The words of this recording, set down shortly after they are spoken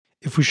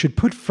If we should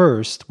put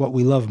first what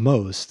we love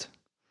most,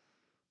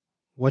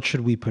 what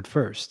should we put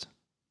first?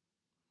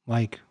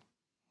 Like,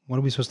 what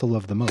are we supposed to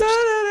love the most?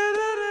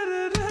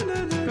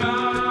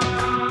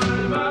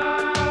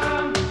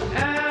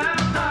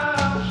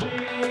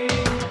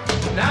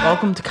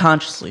 Welcome to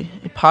Consciously,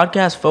 a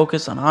podcast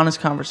focused on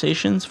honest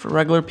conversations for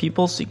regular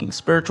people seeking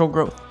spiritual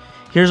growth.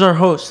 Here's our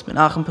host,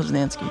 Menachem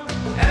Poznansky.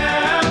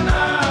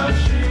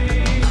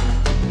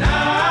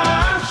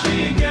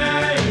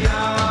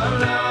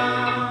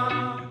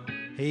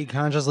 Hey,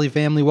 Consciously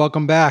family,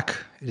 welcome back.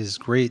 It is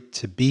great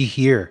to be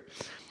here.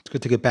 It's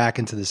good to get back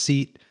into the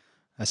seat.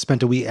 I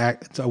spent a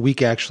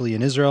week actually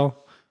in Israel.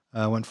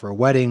 I went for a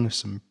wedding,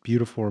 some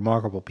beautiful,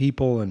 remarkable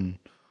people, and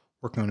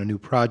working on a new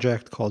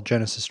project called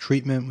Genesis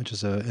Treatment, which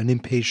is an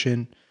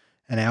inpatient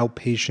and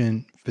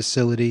outpatient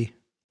facility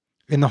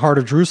in the heart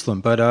of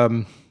Jerusalem. But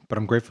I'm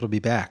grateful to be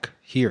back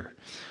here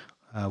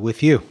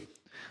with you,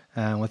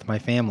 with my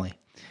family.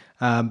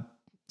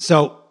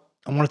 So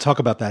I want to talk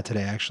about that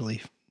today,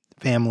 actually.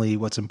 Family,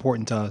 what's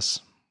important to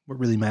us, what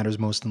really matters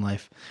most in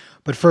life.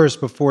 But first,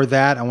 before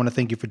that, I want to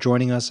thank you for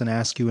joining us and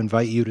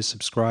invite you to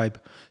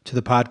subscribe to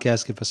the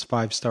podcast. Give us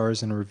 5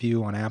 stars and a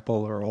review on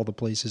Apple or all the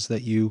places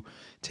that you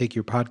take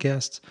your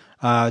podcasts.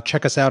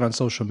 Check us out on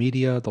social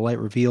media, The Light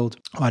Revealed,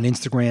 on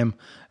Instagram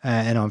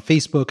and on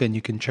Facebook. And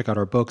you can check out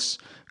our books,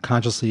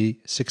 Consciously,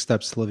 6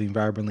 Steps to Living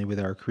Vibrantly with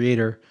Our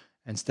Creator,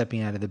 and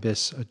Stepping Out of the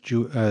Abyss, a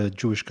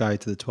Jewish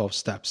Guide to the 12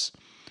 Steps,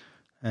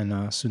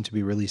 and soon to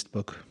be released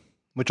book,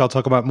 which I'll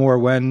talk about more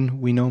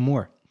when we know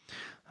more.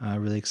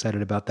 Really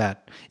excited about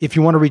that. If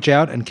you want to reach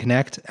out and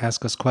connect,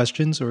 ask us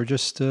questions, or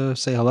just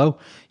say hello,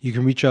 you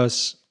can reach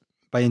us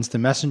by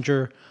instant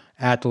messenger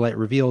at The Light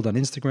Revealed on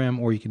Instagram,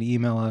 or you can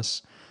email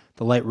us,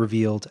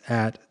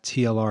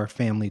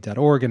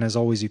 thelightrevealed@tlrfamily.org. And as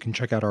always, you can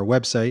check out our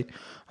website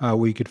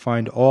where you could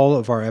find all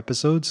of our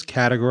episodes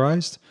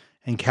categorized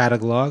and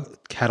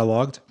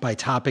cataloged by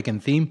topic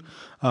and theme,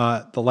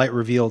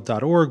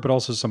 thelightrevealed.org, but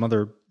also some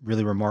other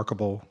really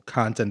remarkable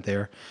content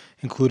there,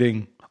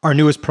 including our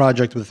newest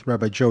project with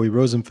Rabbi Joey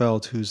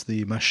Rosenfeld, who's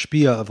the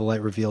mashpia of The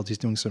Light Revealed. He's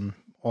doing some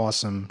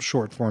awesome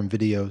short-form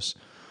videos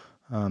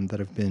that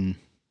have been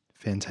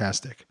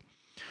fantastic.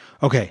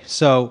 Okay,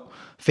 so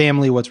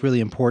family, what's really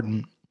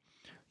important,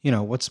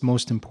 what's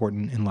most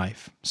important in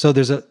life. So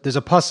there's a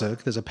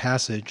pasuk, there's a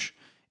passage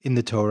in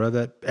the Torah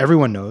that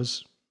everyone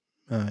knows.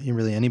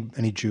 Really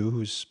any Jew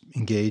who's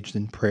engaged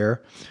in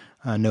prayer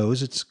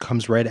knows. It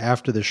comes right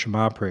after the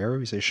Shema prayer.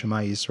 We say,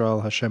 Shema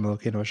Yisrael, Hashem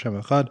Elokeinu, Hashem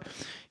Echad.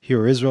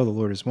 Hear Israel, the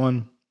Lord is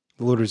one.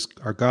 The Lord is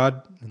our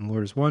God, and the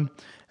Lord is one.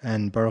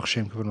 And Baruch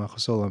Shem Kavod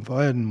Malchus Olam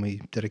Va'ed, and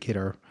we dedicate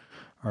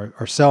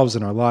ourselves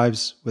and our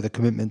lives with a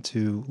commitment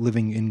to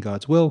living in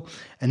God's will.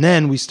 And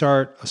then we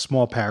start a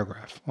small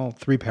paragraph.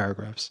 3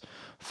 paragraphs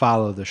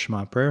follow the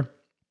Shema prayer.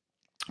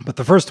 But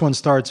the first one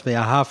starts,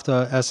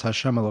 Ve'ahavta es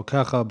Hashem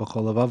Elokecha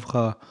b'chol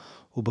levavcha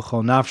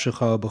u'b'chol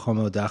nafshecha u'b'chol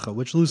me'odecha,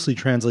 which loosely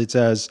translates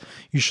as,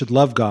 you should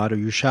love God, or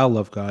you shall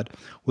love God,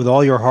 with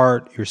all your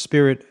heart, your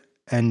spirit,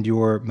 and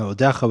your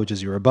me'odecha, which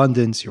is your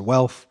abundance, your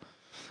wealth,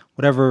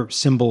 whatever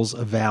symbols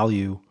of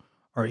value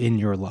are in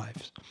your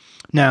lives.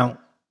 Now,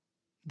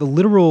 the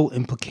literal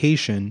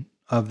implication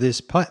of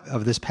this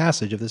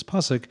passage, of this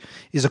pasuk,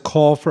 is a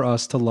call for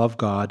us to love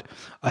God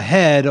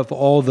ahead of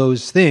all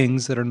those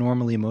things that are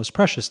normally most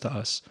precious to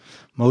us,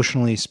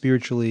 emotionally,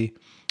 spiritually,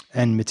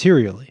 and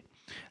materially.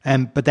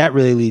 But that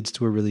really leads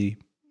to a really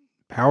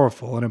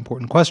powerful and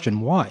important question.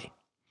 Why?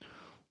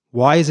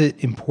 Why is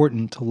it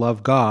important to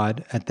love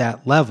God at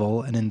that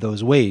level and in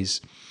those ways?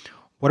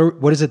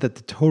 What is it that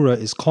the Torah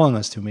is calling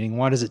us to? Meaning,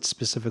 why does it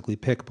specifically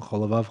pick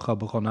b'chol levavcha,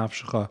 b'chol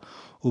nafshecha,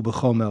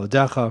 u'b'chol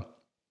me'odecha?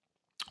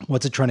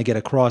 What's it trying to get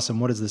across,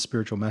 and what is the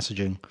spiritual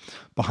messaging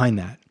behind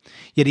that?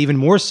 Yet even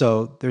more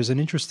so, there's an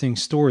interesting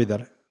story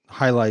that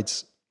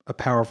highlights a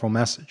powerful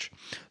message.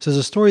 So there's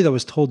a story that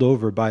was told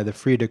over by the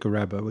Frierdiker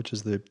Rebbe, which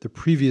is the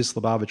previous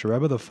Lubavitcher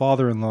Rebbe, the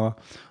father-in-law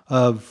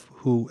of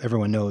who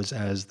everyone knows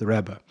as the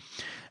Rebbe.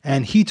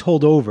 And he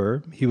told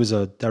over, he was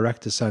a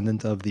direct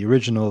descendant of the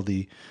original,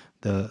 the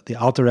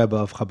Alter Rebbe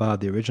of Chabad,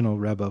 the original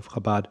Rebbe of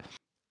Chabad,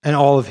 and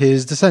all of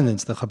his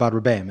descendants, the Chabad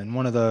Rebbeim. And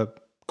one of the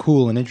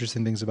cool and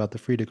interesting things about the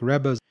Frierdiker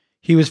Rebbe is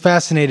he was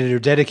fascinated or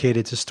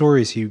dedicated to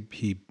stories.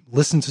 He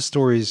listened to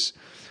stories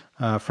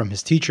from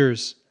his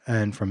teachers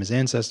and from his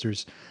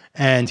ancestors,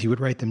 and he would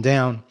write them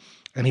down,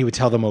 and he would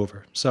tell them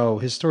over. So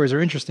his stories are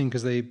interesting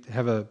because they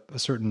have a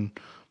certain,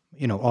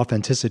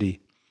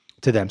 authenticity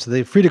to them. So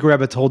the Frierdiker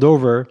Rebbe told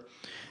over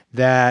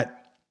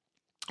that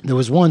there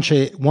was once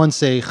a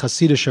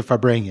Chassidish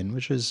Farbrengen,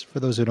 which is, for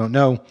those who don't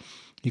know,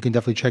 you can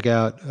definitely check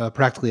out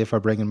Practically a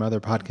Farbrengen, my other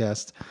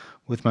podcast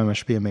with my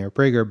mashpia Meir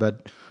Prager.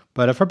 But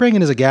a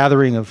Farbrengen is a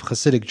gathering of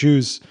Hasidic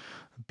Jews,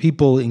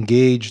 people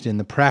engaged in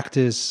the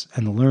practice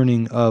and the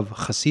learning of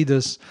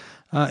Chassidus,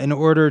 in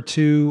order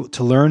to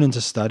learn and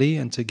to study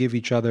and to give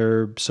each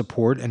other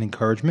support and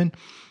encouragement,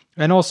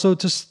 and also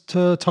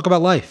to talk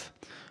about life.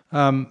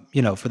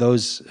 For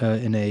those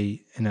in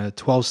a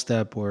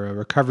 12-step or a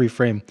recovery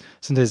frame,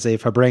 sometimes a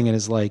Farbrengen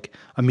is like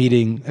a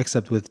meeting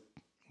except with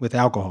with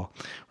alcohol,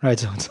 right?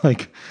 So it's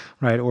like,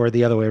 right, or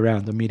the other way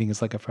around. The meeting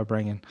is like a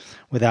Farbrengen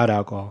without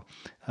alcohol.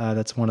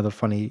 That's one of the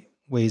funny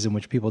ways in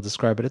which people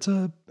describe it. It's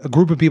a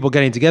group of people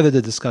getting together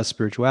to discuss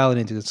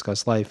spirituality and to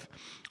discuss life.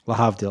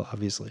 Lahavdil,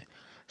 obviously.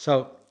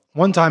 So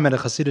one time at a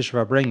Hasidic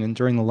Farbrengen,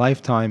 during the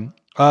lifetime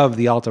of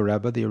the Alter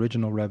Rebbe, the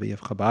original Rebbe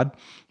of Chabad,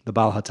 the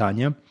Baal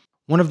HaTanya,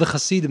 one of the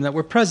Hasidim that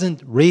were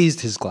present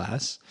raised his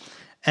glass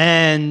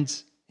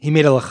and he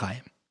made a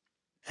l'chaim.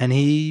 And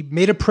he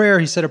made a prayer.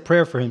 He said a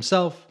prayer for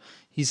himself.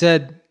 He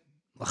said,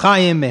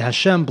 L'chaim, may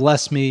Hashem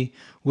bless me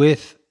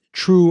with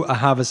true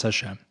ahavas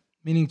Hashem,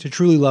 meaning to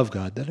truly love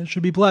God, that I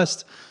should be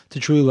blessed to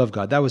truly love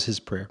God. That was his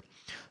prayer.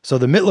 So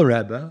the Mittler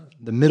Rebbe,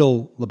 the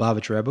middle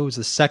Lubavitch Rebbe, who's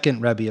the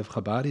second Rebbe of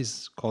Chabad,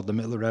 he's called the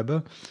Mittler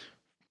Rebbe,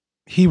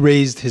 he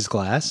raised his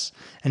glass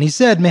and he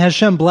said, may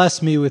Hashem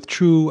bless me with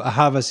true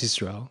ahavas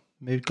Yisrael.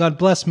 May God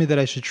bless me that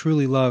I should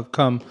truly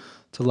come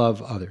to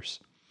love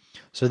others.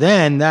 So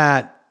then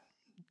a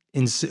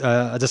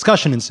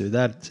discussion ensued.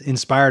 That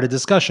inspired a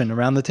discussion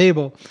around the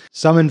table.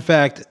 Some, in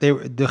fact,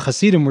 the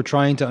Hasidim were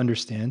trying to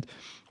understand,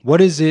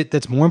 what is it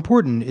that's more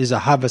important? Is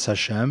ahavas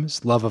Hashem,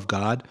 love of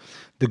God,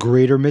 the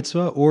greater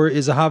mitzvah, or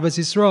is ahavas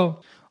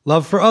Yisrael,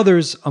 love for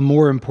others, a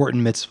more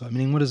important mitzvah?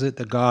 Meaning, what is it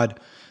that God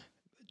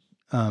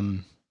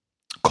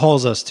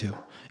calls us to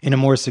in a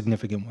more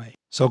significant way?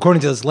 So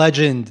according to this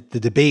legend, the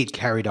debate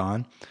carried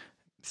on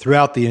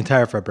throughout the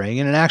entire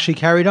Farbrengen and actually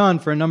carried on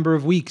for a number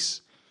of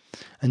weeks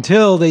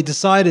until they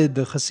decided,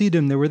 the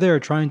Hasidim, they were there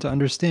trying to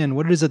understand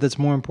what is it that's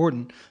more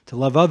important, to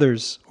love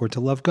others or to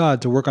love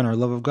God, to work on our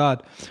love of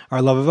God,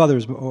 our love of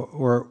others,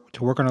 or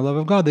to work on our love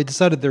of God. They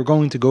decided they're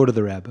going to go to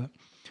the Rebbe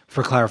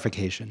for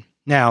clarification.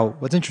 Now,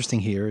 what's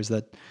interesting here is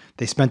that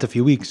they spent a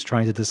few weeks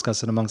trying to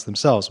discuss it amongst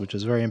themselves, which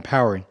is very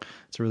empowering.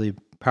 It's a really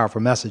powerful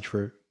message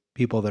for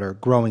people that are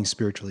growing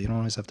spiritually. You don't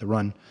always have to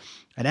run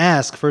and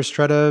ask. First,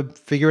 try to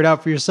figure it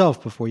out for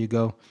yourself before you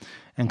go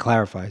and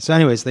clarify. So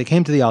anyways, they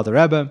came to the Alter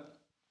Rebbe,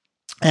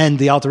 and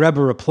the Alter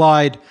Rebbe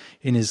replied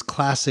in his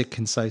classic,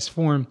 concise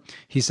form.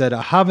 He said,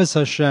 Ahavas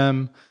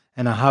Hashem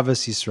and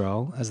Ahavas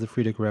Yisrael, as the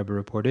Frierdiker Rebbe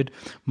reported,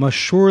 must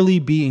surely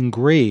be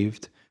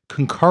engraved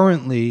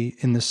concurrently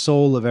in the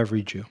soul of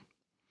every Jew.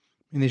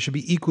 And they should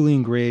be equally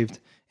engraved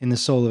in the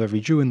soul of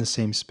every Jew in the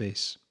same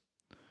space.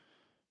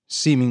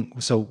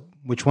 So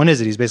which one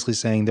is it? He's basically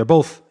saying they're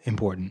both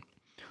important.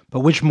 But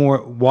which more,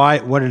 why,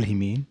 what did he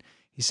mean?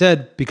 He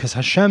said, because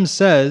Hashem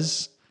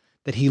says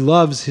that he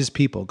loves his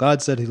people.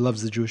 God said he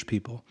loves the Jewish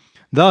people.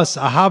 Thus,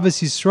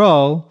 Ahavas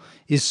Yisrael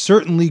is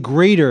certainly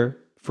greater,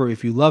 for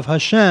if you love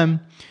Hashem,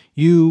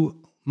 you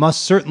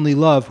must certainly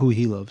love who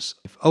he loves.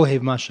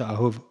 Ohev masha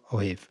ahov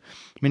ohev.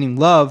 Meaning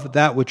love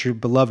that which your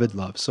beloved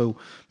loves. So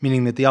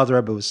meaning that the Alter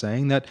Rebbe was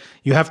saying that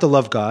you have to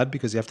love God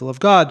because you have to love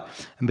God,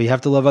 but you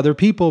have to love other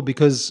people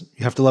because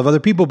you have to love other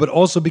people, but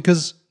also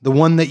because the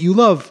one that you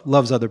love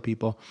loves other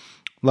people,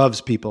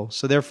 loves people.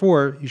 So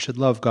therefore, you should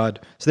love God.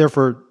 So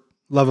therefore,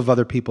 love of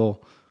other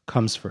people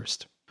comes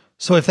first.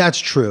 So if that's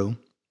true,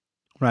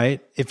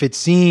 right? If it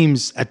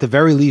seems, at the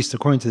very least,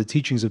 according to the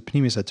teachings of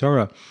Pnimis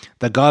HaTorah,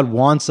 that God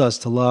wants us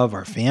to love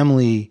our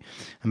family,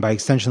 and by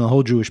extension the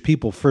whole Jewish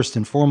people, first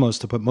and foremost,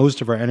 to put most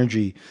of our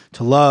energy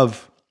to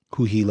love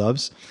who he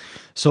loves.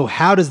 So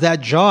how does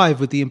that jive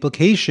with the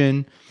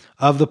implication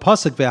of the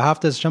pasuk,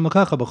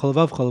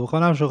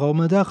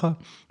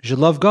 you should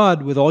love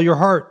God with all your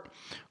heart,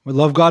 or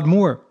love God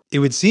more? It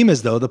would seem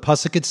as though the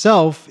pasuk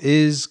itself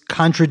is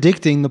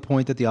contradicting the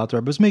point that the Alter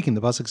Rebbe is making.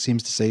 The pasuk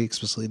seems to say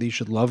explicitly that you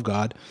should love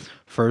God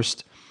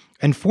first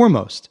and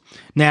foremost.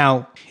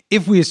 Now,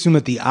 if we assume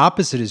that the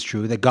opposite is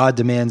true, that God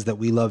demands that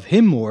we love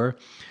him more,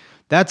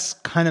 that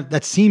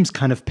seems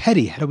kind of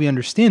petty. How do we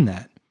understand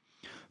that?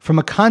 From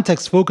a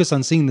context focused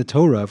on seeing the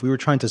Torah, if we were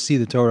trying to see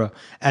the Torah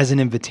as an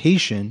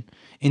invitation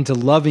into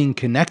loving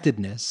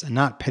connectedness and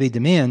not petty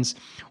demands,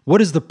 what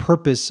is the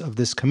purpose of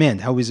this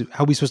command? How are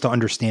we supposed to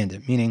understand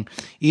it? Meaning,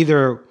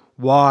 either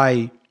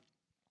why,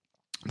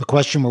 the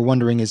question we're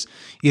wondering is,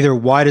 either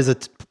why does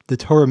the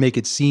Torah make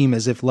it seem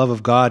as if love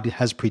of God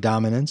has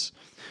predominance,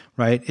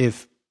 right?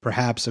 If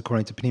perhaps,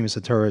 according to Pnimis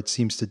HaTorah, it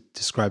seems to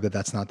describe that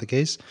that's not the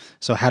case.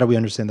 So how do we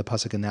understand the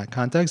pasuk in that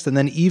context? And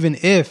then even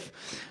if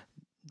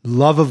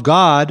love of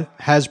God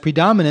has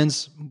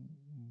predominance,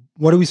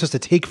 what are we supposed to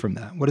take from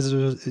that? What is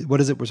it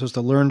we're supposed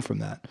to learn from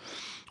that?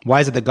 Why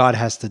is it that God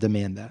has to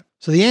demand that?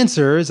 So the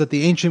answer is that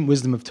the ancient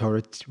wisdom of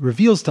Torah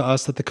reveals to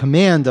us that the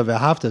command of you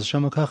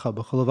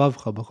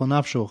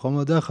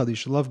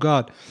should love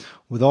God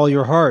with all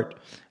your heart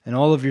and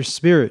all of your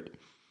spirit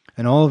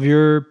and all of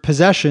your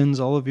possessions,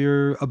 all of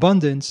your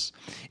abundance,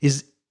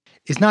 is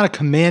not a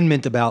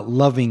commandment about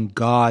loving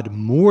God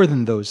more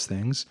than those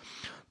things,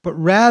 but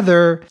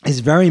rather is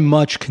very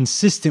much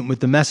consistent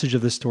with the message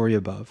of the story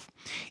above.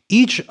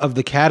 Each of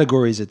the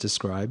categories it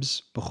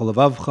describes,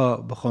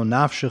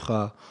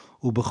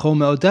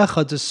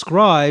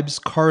 describes,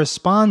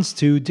 corresponds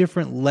to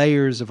different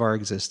layers of our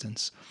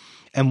existence.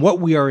 And what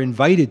we are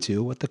invited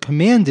to, what the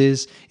command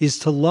is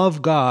to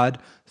love God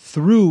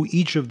through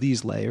each of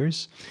these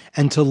layers,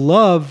 and to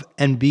love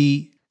and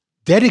be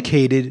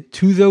dedicated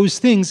to those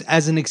things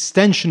as an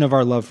extension of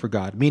our love for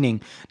God,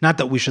 meaning not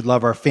that we should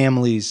love our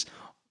families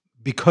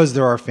because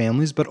they're our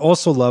families, but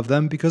also love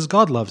them because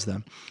God loves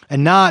them,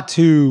 and not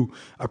to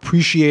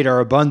appreciate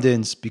our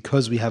abundance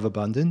because we have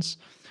abundance,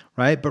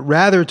 right? But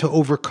rather to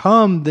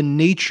overcome the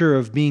nature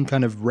of being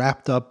kind of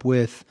wrapped up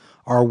with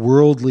our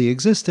worldly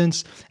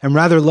existence, and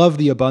rather love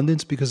the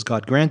abundance because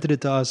God granted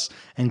it to us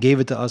and gave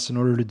it to us in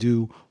order to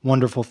do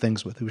wonderful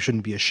things with it. We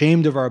shouldn't be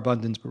ashamed of our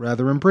abundance, but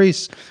rather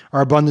embrace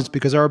our abundance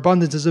because our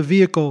abundance is a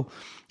vehicle.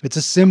 It's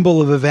a symbol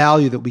of a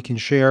value that we can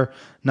share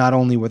not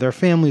only with our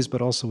families,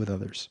 but also with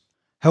others.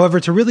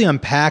 However, to really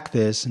unpack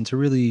this and to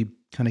really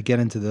kind of get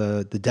into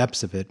the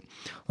depths of it,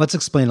 let's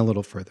explain a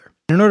little further.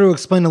 In order to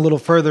explain a little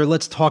further,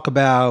 let's talk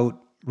about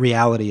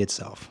reality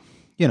itself,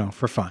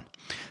 for fun.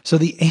 So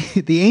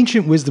the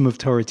ancient wisdom of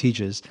Torah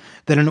teaches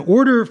that in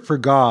order for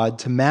God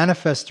to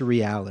manifest a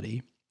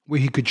reality where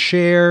he could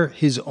share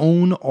his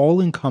own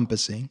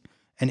all-encompassing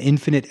and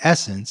infinite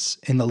essence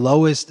in the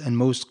lowest and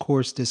most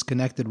coarse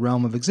disconnected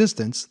realm of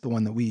existence, the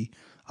one that we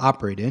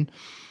operate in,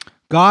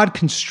 God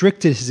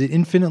constricted his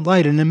infinite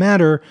light in a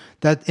manner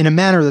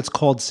that's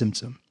called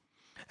Tzimtzum.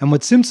 And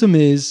what Tzimtzum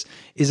is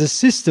a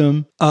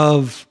system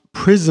of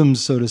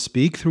prisms, so to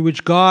speak, through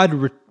which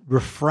God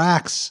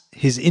refracts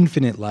his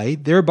infinite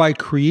light, thereby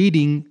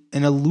creating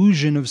an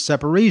illusion of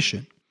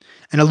separation.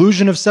 An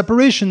illusion of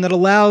separation that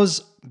allows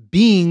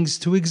beings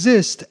to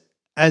exist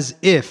as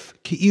if,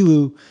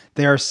 ke'ilu,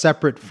 they are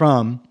separate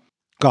from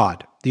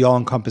God, the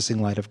all-encompassing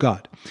light of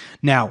God.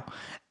 Now,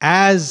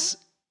 as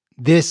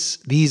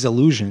these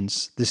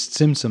illusions, this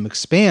tzimtzum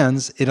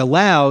expands, it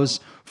allows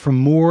for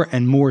more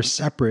and more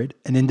separate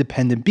and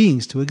independent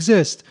beings to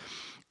exist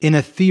in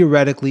a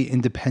theoretically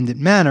independent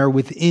manner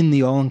within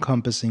the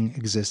all-encompassing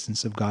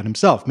existence of God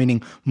himself,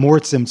 meaning more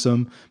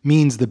tzimtzum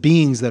means the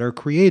beings that are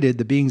created,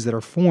 the beings that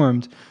are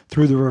formed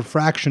through the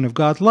refraction of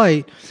God's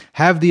light,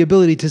 have the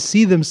ability to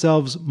see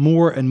themselves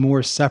more and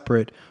more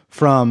separate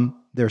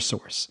from their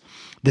source.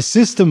 The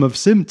system of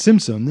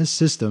tzimtzum, this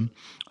system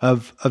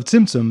of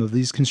tzimtzum, of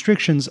these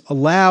constrictions,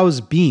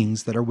 allows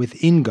beings that are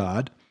within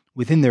God,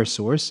 within their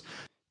source,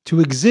 to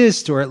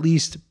exist or at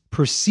least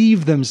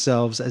perceive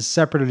themselves as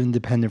separate and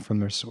independent from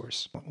their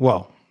source.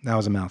 Well, that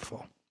was a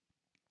mouthful.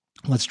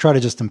 Let's try to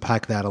just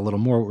unpack that a little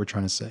more, what we're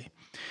trying to say.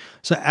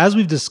 So as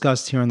we've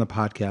discussed here on the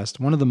podcast,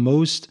 one of the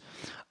most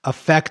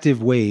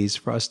effective ways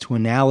for us to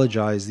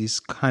analogize these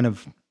kind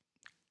of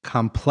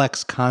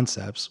complex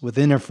concepts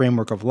within a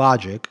framework of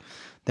logic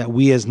that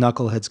we as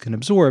knuckleheads can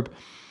absorb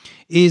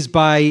is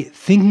by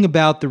thinking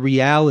about the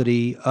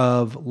reality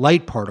of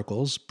light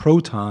particles,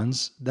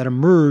 protons, that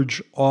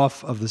emerge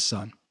off of the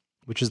sun,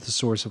 which is the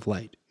source of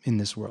light in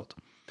this world.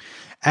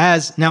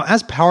 As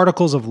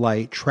particles of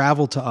light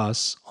travel to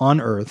us on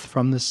Earth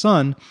from the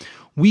sun,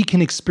 we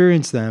can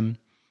experience them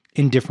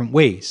in different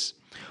ways.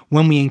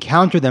 When we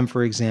encounter them,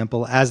 for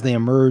example, as they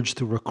emerge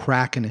through a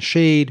crack in a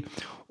shade,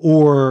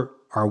 or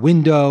our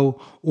window,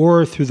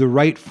 or through the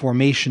right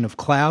formation of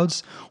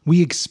clouds,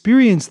 we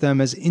experience them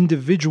as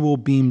individual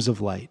beams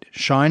of light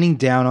shining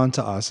down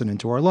onto us and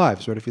into our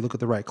lives. Right? If you look at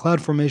the right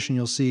cloud formation,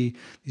 you'll see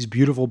these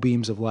beautiful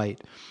beams of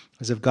light,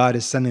 as if God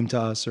is sending them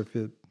to us, or if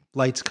the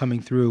light's coming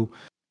through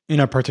in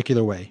a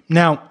particular way.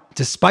 Now,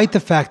 despite the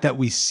fact that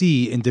we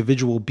see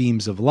individual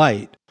beams of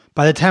light,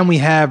 by the time we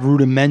have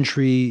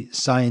rudimentary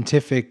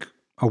scientific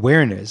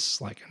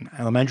awareness, like in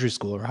elementary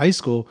school or high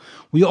school,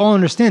 we all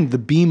understand the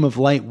beam of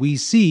light we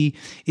see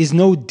is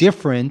no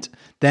different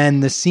than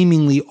the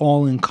seemingly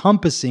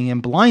all-encompassing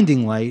and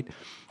blinding light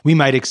we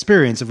might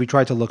experience if we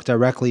try to look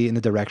directly in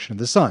the direction of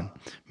the sun.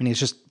 Meaning it's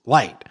just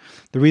light.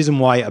 The reason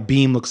why a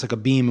beam looks like a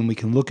beam and we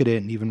can look at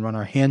it and even run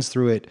our hands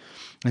through it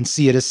and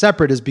see it as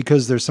separate is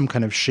because there's some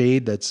kind of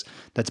shade that's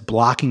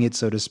blocking it,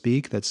 so to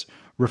speak, that's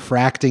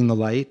refracting the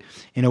light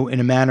in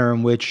a manner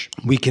in which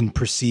we can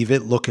perceive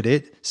it, look at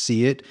it,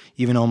 see it,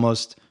 even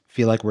almost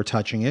feel like we're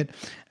touching it.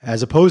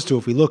 As opposed to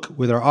if we look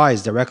with our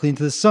eyes directly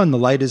into the sun, the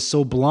light is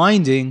so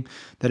blinding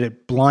that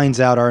it blinds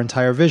out our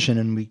entire vision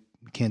and we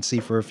can't see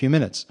for a few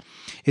minutes.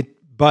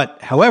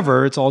 But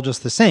however, it's all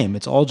just the same.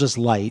 It's all just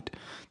light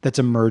that's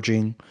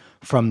emerging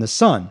from the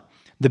sun.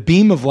 The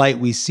beam of light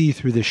we see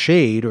through the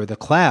shade or the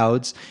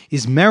clouds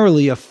is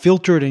merely a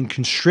filtered and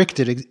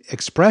constricted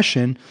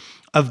expression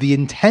of the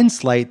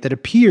intense light that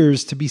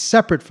appears to be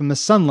separate from the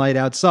sunlight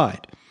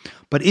outside,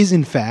 but is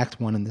in fact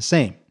one and the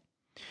same.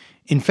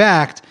 In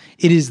fact,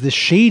 it is the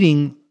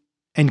shading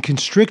and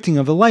constricting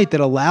of the light that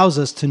allows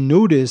us to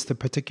notice the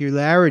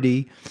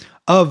particularity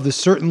of the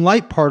certain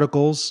light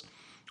particles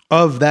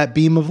of that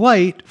beam of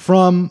light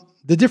from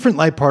the different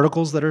light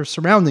particles that are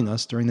surrounding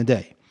us during the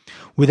day.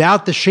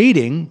 Without the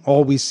shading,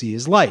 all we see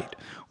is light.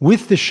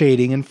 With the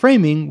shading and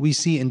framing, we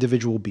see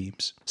individual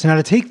beams. So now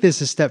to take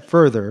this a step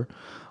further,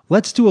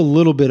 let's do a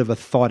little bit of a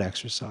thought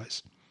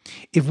exercise.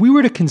 If we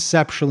were to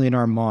conceptually in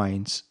our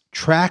minds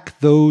track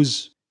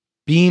those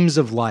beams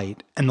of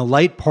light and the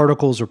light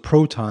particles or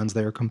protons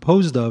they are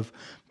composed of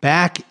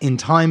back in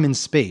time and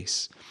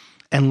space,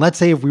 And let's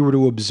say if we were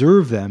to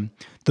observe them,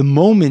 the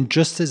moment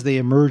just as they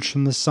emerged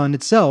from the sun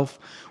itself,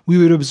 we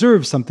would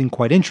observe something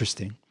quite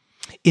interesting.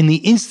 In the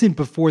instant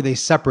before they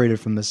separated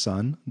from the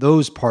sun,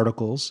 those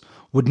particles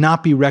would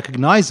not be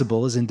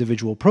recognizable as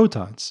individual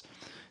protons.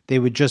 They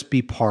would just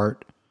be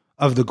part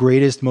of the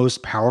greatest,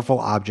 most powerful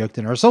object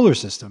in our solar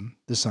system,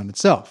 the sun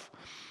itself.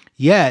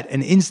 Yet,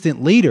 an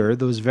instant later,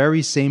 those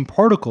very same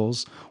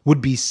particles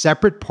would be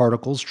separate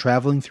particles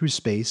traveling through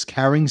space,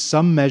 carrying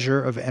some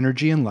measure of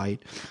energy and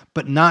light,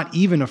 but not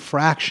even a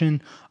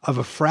fraction of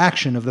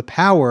the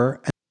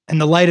power and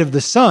the light of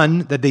the sun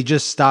that they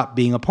just stopped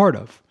being a part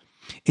of.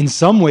 In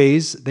some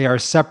ways, they are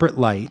separate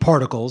light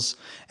particles,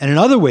 and in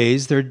other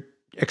ways, they're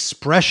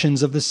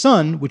expressions of the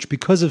sun, which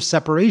because of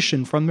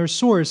separation from their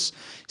source,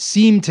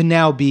 seem to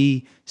now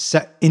be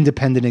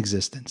independent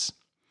existence.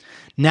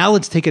 Now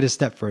let's take it a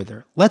step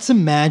further. Let's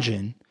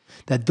imagine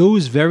that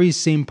those very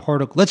same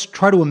particles, let's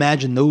try to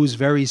imagine those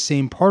very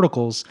same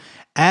particles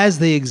as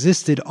they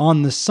existed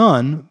on the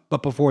sun,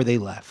 but before they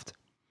left.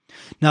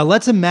 Now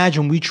let's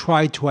imagine we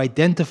tried to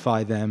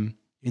identify them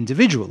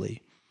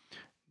individually.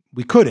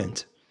 We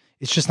couldn't.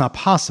 It's just not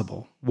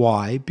possible.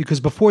 Why? Because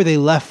before they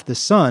left the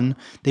sun,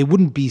 they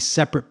wouldn't be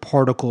separate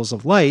particles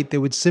of light. They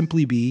would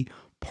simply be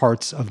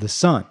parts of the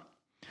sun.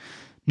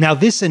 Now,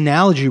 this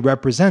analogy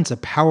represents a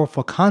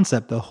powerful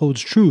concept that holds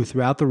true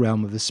throughout the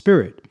realm of the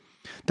spirit,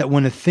 that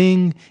when a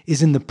thing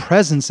is in the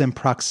presence and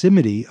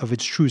proximity of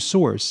its true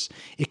source,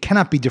 it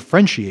cannot be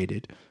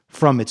differentiated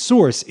from its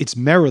source. It's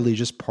merely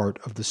just part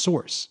of the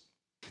source.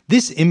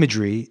 This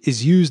imagery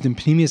is used in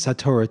Pnimius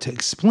HaTorah to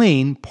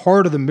explain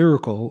part of the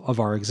miracle of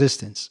our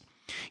existence.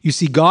 You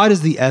see, God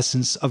is the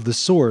essence of the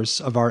source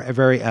of our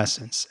very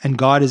essence, and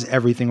God is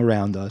everything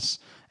around us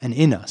and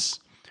in us.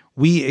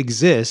 We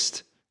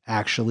exist,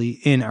 actually,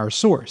 in our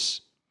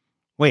source.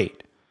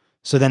 Wait,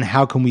 so then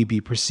how can we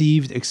be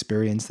perceived,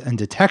 experienced, and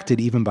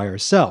detected even by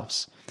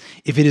ourselves?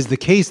 If it is the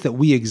case that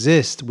we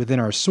exist within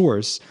our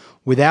source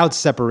without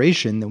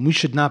separation, then we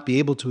should not be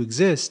able to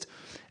exist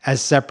as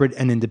separate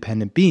and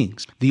independent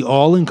beings. The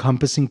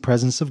all-encompassing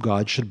presence of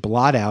God should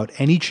blot out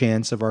any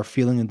chance of our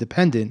feeling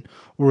independent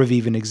or of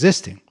even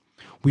existing.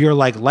 We are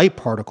like light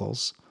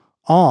particles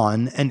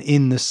on and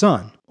in the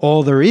sun.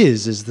 All there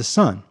is the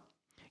sun.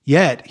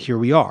 Yet, here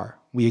we are.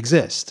 We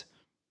exist.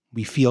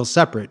 We feel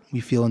separate. We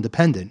feel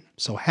independent.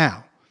 So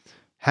how?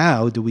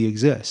 How do we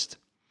exist?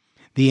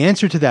 The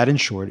answer to that, in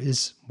short,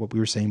 is what we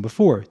were saying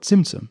before,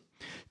 tzimtzum.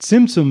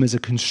 Tzimtzum is a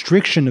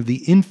constriction of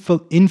the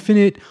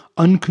infinite,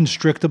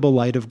 unconstrictable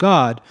light of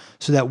God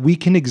so that we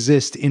can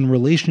exist in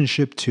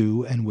relationship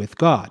to and with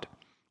God.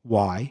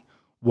 Why?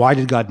 Why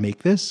did God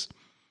make this?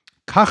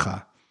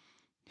 Kacha.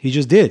 He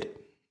just did.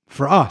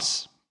 For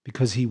us.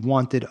 Because he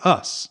wanted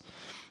us.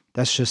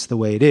 That's just the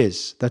way it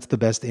is. That's the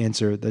best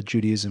answer that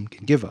Judaism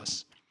can give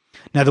us.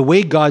 Now, the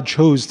way God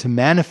chose to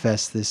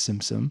manifest this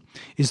tzimtzum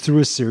is through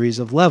a series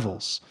of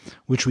levels,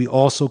 which we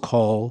also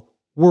call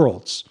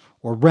worlds,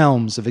 or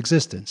realms of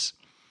existence.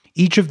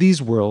 Each of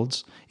these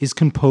worlds is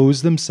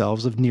composed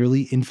themselves of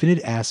nearly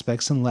infinite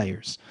aspects and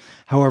layers.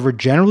 However,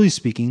 generally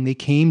speaking, they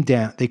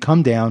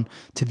come down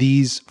to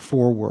these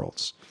four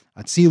worlds: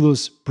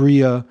 Atzilus,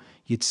 Bria,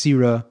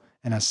 Yetzira,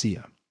 and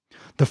Asiya.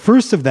 The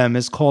first of them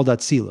is called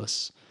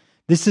Atzilus.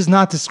 This is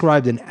not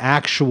described an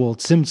actual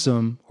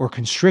tzimtzum or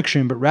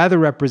constriction, but rather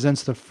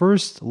represents the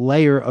first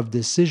layer of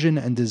decision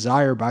and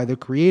desire by the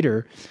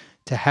Creator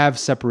to have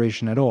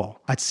separation at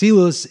all.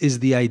 Atzilus is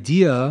the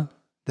idea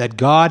that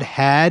God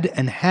had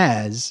and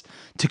has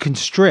to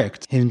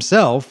constrict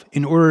himself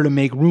in order to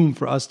make room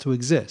for us to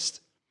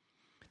exist.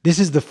 This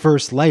is the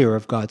first layer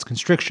of God's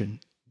constriction,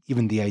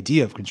 even the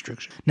idea of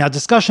constriction. Now,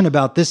 discussion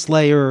about this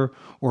layer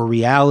or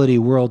reality,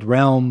 world,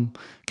 realm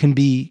can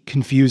be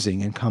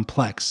confusing and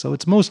complex, so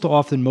it's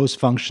most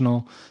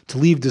functional to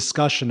leave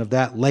discussion of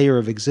that layer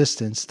of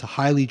existence to the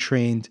highly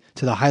trained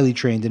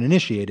and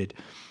initiated,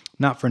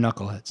 not for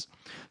knuckleheads.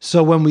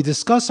 So when we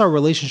discuss our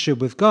relationship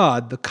with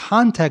God, the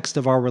context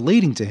of our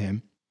relating to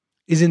him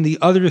is in the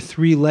other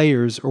three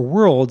layers or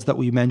worlds that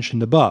we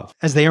mentioned above.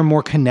 As they are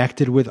more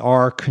connected with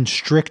our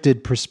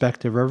constricted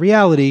perspective of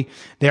reality,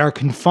 they are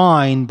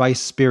confined by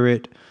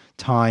spirit,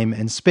 time,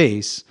 and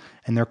space,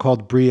 and they're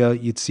called Bria,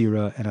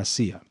 Yetzira, and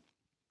Asiya.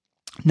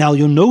 Now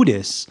you'll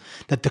notice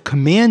that the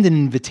command and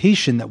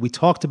invitation that we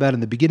talked about in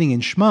the beginning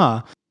in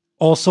Shema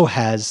also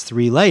has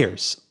three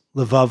layers: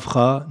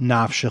 Levavcha,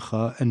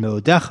 Nafshecha, and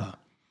Meodecha.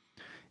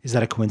 Is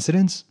that a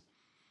coincidence?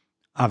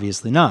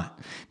 Obviously not.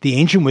 The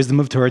ancient wisdom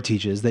of Torah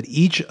teaches that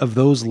each of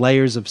those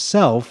layers of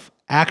self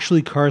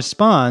actually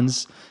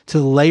corresponds to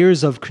the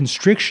layers of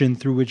constriction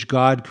through which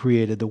God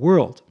created the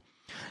world.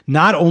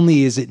 Not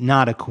only is it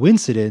not a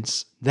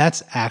coincidence,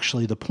 that's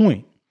actually the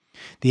point.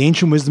 The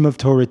ancient wisdom of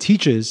Torah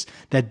teaches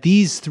that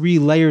these three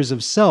layers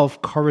of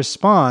self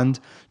correspond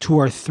to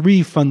our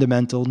three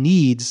fundamental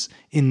needs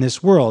in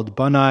this world: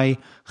 Banai,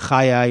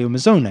 Chayai, and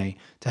Mezonai,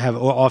 to have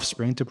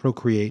offspring, to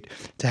procreate,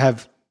 to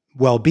have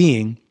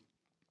well-being,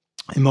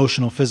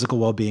 emotional, physical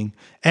well-being,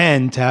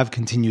 and to have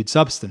continued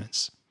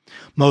subsistence.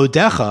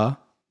 Modecha,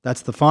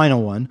 that's the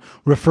final one,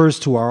 refers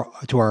to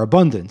our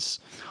abundance.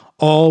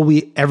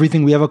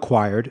 everything we have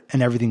acquired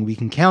and everything we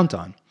can count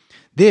on.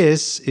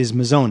 This is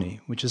Mazoni,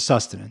 which is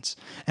sustenance,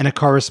 and it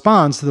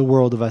corresponds to the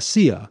world of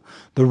Asiya,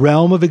 the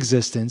realm of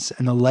existence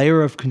and the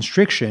layer of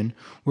constriction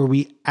where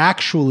we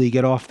actually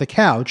get off the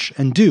couch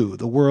and do,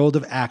 the world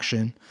of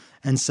action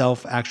and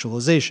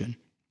self-actualization.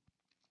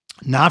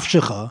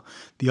 Nafshecha,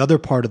 the other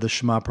part of the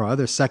Shema Parah,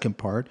 the second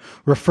part,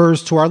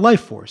 refers to our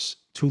life force,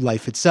 to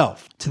life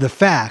itself, to the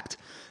fact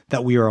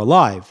that we are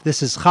alive.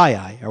 This is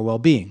Chayai, our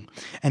well-being,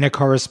 and it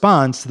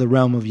corresponds to the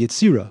realm of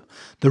Yetzirah,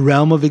 the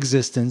realm of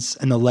existence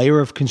and the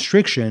layer of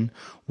constriction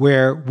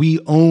where we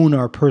own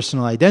our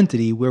personal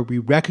identity, where we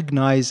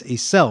recognize a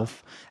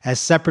self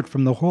as separate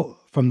from the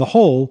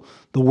whole,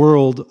 the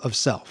world of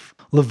self.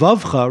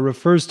 Levavcha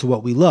refers to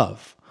what we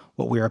love,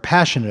 what we are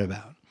passionate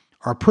about,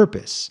 our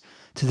purpose,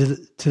 to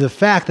the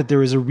fact that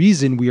there is a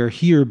reason we are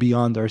here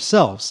beyond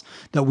ourselves,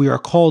 that we are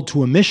called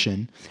to a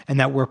mission, and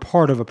that we're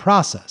part of a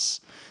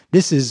process.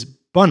 This is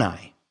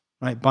Banai,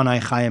 right? Banai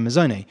Chayim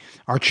Mezoneh,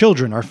 our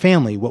children, our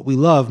family, what we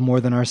love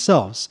more than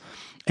ourselves.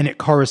 And it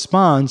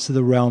corresponds to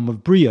the realm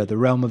of Bria, the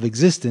realm of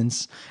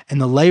existence, and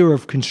the layer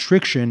of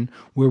constriction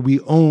where we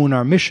own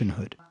our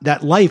missionhood.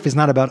 That life is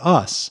not about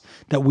us,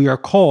 that we are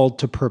called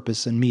to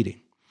purpose and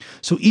meaning.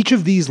 So each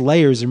of these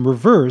layers in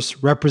reverse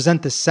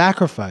represent the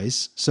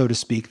sacrifice, so to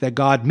speak, that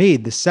God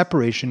made, the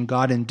separation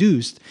God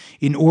induced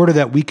in order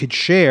that we could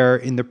share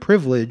in the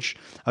privilege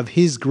of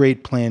His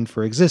great plan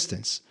for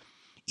existence.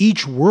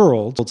 Each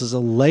world is a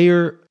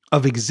layer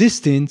of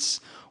existence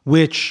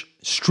which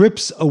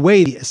strips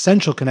away the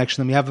essential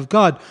connection that we have with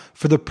God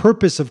for the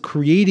purpose of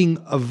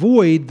creating a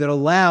void that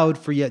allowed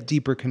for yet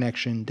deeper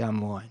connection down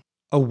the line.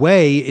 A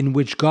way in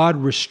which God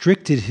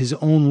restricted His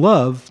own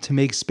love to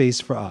make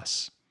space for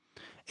us.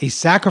 A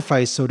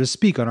sacrifice, so to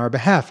speak, on our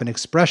behalf, an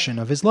expression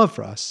of His love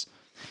for us.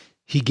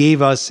 He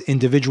gave us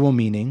individual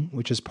meaning,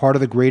 which is part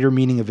of the greater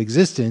meaning of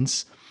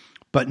existence,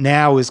 but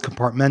now is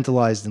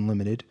compartmentalized and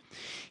limited.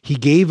 He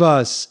gave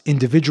us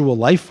individual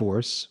life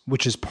force,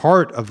 which is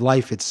part of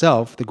life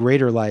itself, the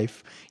greater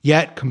life,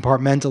 yet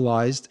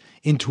compartmentalized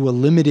into a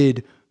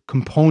limited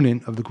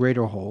component of the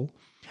greater whole.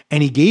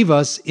 And He gave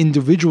us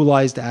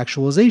individualized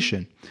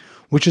actualization,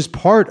 which is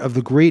part of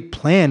the great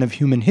plan of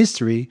human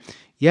history,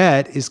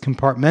 yet is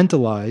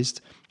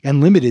compartmentalized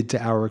and limited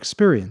to our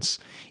experience.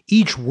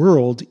 Each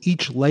world,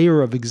 each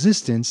layer of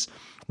existence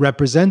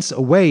represents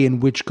a way in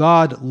which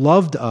God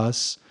loved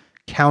us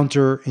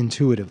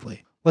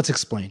counterintuitively. Let's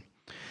explain.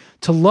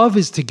 To love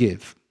is to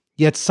give,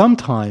 yet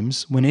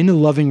sometimes when in a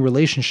loving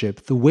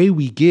relationship, the way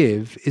we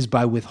give is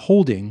by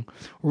withholding,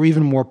 or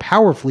even more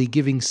powerfully,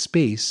 giving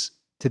space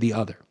to the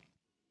other.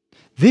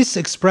 This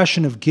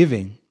expression of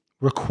giving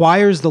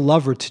requires the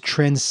lover to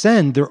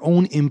transcend their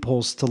own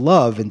impulse to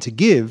love and to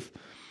give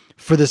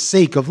for the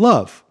sake of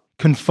love,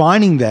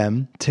 confining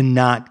them to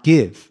not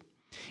give.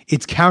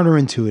 It's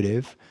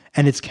counterintuitive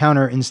and it's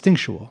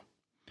counterinstinctual.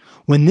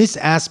 When this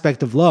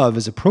aspect of love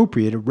is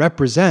appropriate, it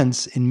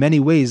represents in many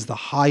ways the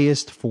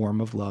highest form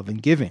of love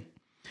and giving.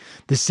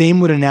 The same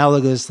would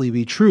analogously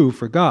be true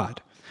for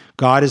God.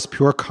 God is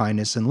pure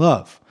kindness and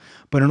love.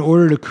 But in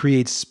order to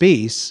create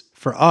space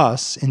for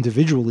us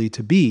individually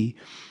to be,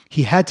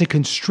 He had to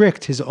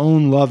constrict His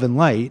own love and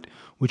light,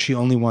 which He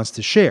only wants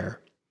to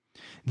share.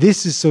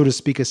 This is, so to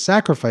speak, a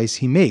sacrifice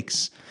He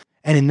makes,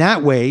 and in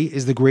that way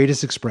is the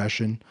greatest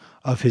expression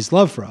of His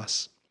love for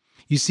us.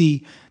 You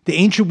see, the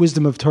ancient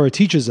wisdom of Torah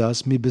teaches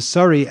us, Mi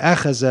besari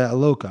echazeh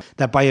eloka,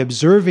 that by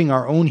observing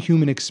our own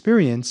human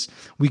experience,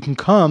 we can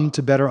come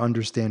to better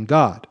understand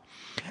God.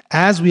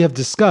 As we have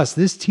discussed,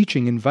 this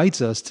teaching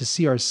invites us to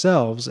see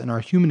ourselves and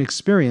our human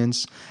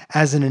experience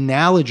as an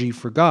analogy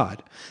for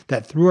God,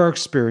 that through our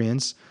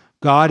experience,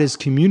 God is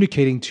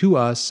communicating to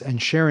us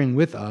and sharing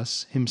with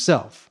us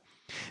Himself.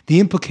 The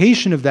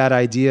implication of that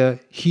idea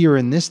here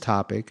in this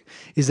topic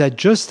is that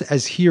just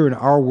as here in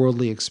our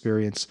worldly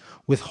experience,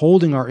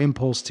 withholding our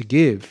impulse to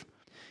give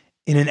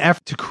in an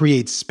effort to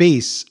create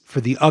space for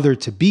the other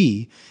to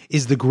be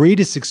is the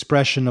greatest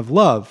expression of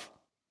love.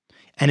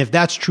 And if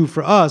that's true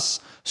for us,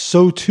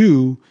 so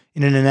too,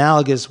 in an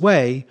analogous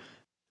way,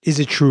 is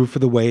it true for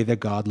the way that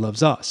God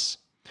loves us.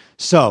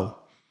 So,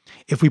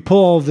 if we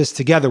pull all of this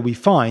together, we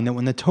find that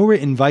when the Torah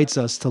invites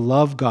us to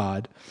love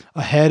God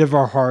ahead of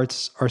our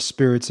hearts, our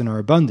spirits, and our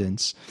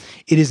abundance,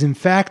 it is in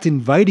fact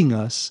inviting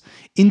us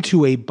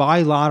into a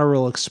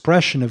bilateral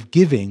expression of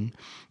giving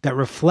that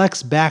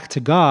reflects back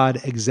to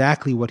God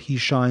exactly what He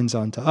shines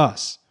onto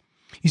us.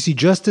 You see,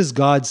 just as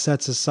God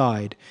sets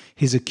aside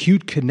His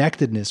acute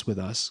connectedness with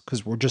us,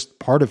 because we're just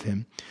part of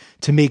Him,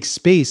 to make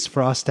space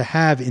for us to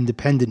have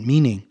independent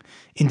meaning,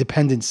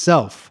 independent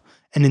self,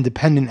 and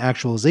independent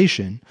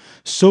actualization,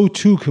 so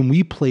too can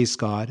we place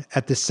God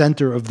at the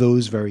center of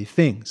those very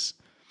things.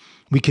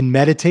 We can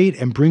meditate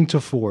and bring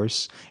to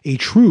force a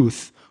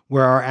truth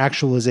where our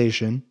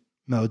actualization,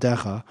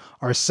 me'odecha,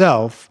 our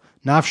self,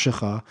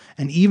 nafshecha,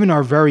 and even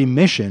our very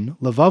mission,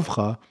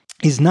 levavcha,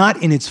 is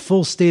not in its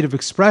full state of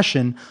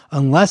expression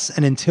unless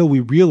and until we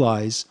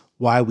realize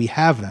why we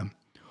have them.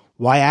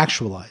 Why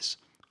actualize?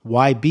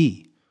 Why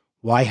be?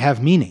 Why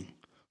have meaning?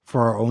 For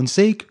our own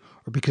sake,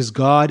 or or because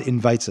God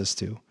invites us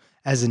to,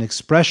 as an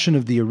expression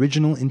of the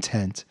original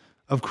intent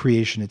of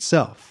creation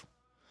itself.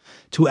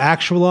 To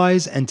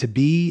actualize and to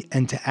be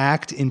and to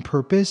act in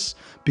purpose,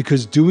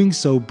 because doing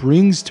so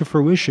brings to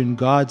fruition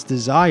God's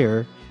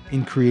desire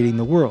in creating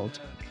the world.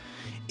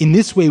 In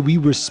this way, we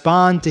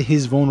respond to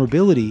his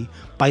vulnerability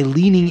by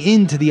leaning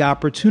into the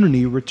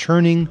opportunity,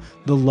 returning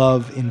the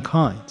love in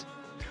kind.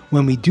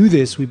 When we do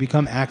this, we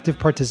become active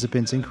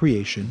participants in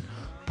creation,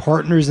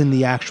 partners in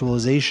the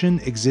actualization,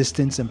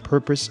 existence, and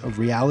purpose of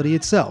reality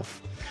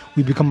itself.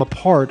 We become a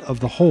part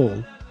of the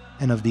whole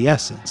and of the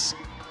essence.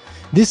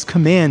 This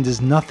command is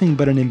nothing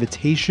but an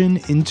invitation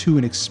into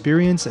an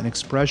experience and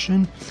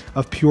expression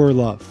of pure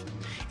love.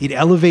 It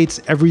elevates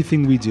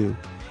everything we do.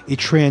 It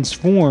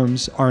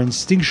transforms our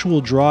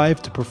instinctual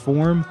drive to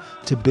perform,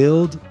 to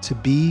build, to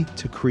be,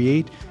 to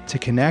create, to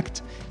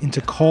connect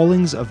into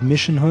callings of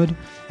missionhood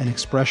and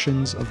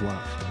expressions of love.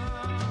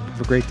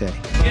 Have a great day.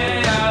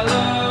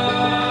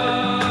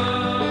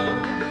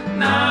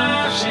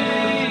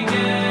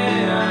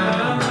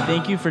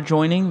 Thank you for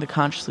joining the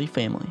Consciously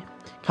family.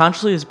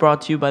 Consciously is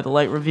brought to you by The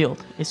Light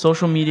Revealed, a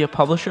social media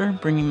publisher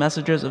bringing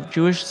messages of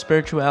Jewish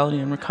spirituality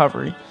and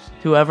recovery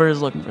to whoever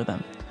is looking for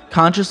them.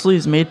 Consciously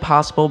is made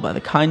possible by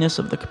the kindness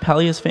of the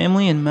Capellius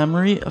family in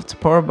memory of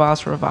Tzipora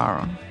Bas Rav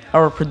Aaron.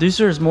 Our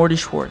producer is Morty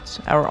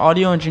Schwartz, our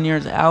audio engineer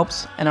is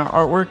Alps, and our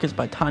artwork is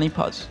by Tani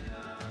Puz.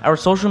 Our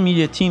social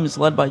media team is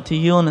led by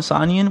Tehila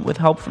Nassanian with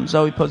help from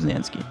Zoe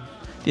Poznansky.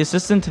 The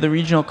assistant to the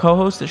regional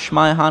co-host is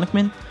Shmaya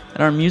Honickman,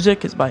 and our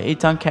music is by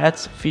Eitan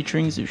Katz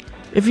featuring Zush.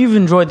 If you've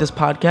enjoyed this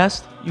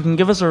podcast, you can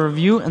give us a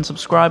review and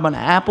subscribe on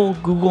Apple,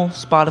 Google,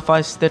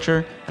 Spotify,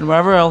 Stitcher, and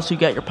wherever else you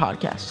get your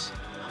podcasts.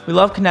 We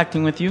love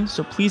connecting with you,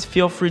 so please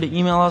feel free to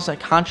email us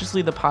at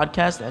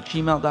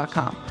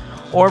consciouslythepodcast@gmail.com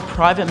or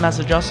private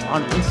message us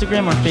on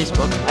Instagram or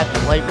Facebook at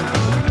The Light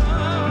Revealed.